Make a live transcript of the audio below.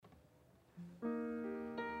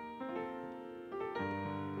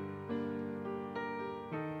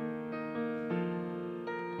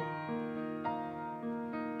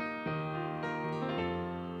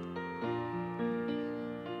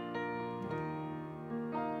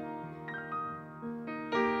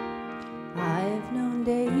known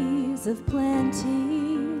days of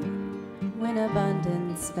plenty when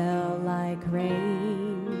abundance fell like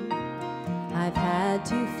rain. I've had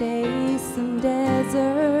to face some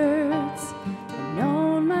deserts and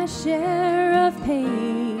known my share of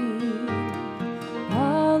pain.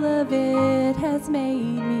 All of it has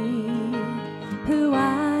made me who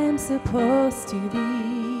I'm supposed to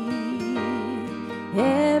be.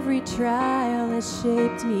 Every trial has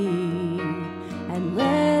shaped me and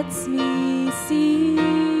lets me see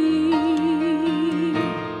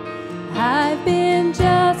I've been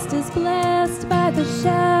just as blessed by the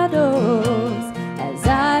shadows as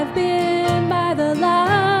I've been by the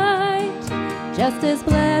light, just as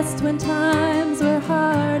blessed when times were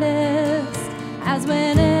hardest as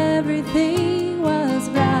when everything was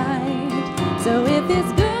right. So if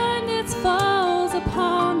His goodness falls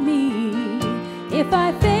upon me, if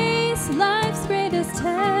I face life's greatest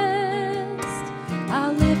test,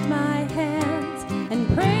 I'll lift my hands and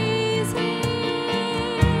praise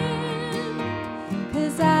Him,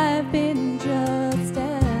 'cause I've been just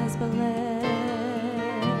as blessed.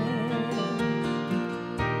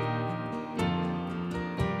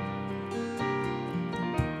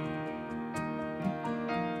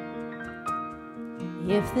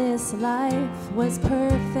 If this life was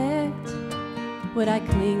perfect, would I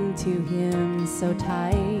cling to Him so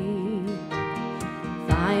tight?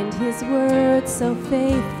 Find His word so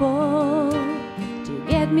faithful to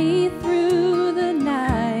get me through the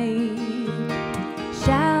night?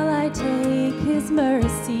 Shall I take His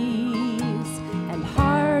mercies and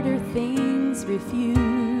harder things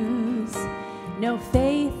refuse? No,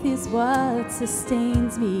 faith is what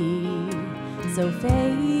sustains me, so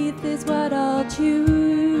faith is what I'll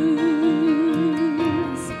choose.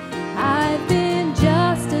 I've been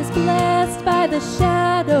just as blessed by the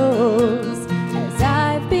shadows as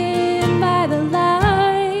I've been by the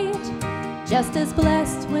light, just as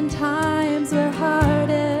blessed when times were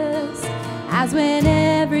hardest as when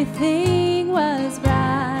everything was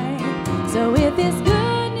right. So if His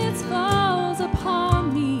goodness falls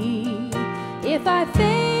upon me, if I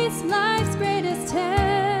face life's greatest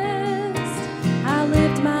test, I'll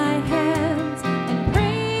lift my hands and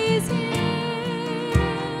praise Him,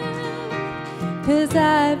 'cause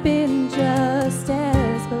I've been just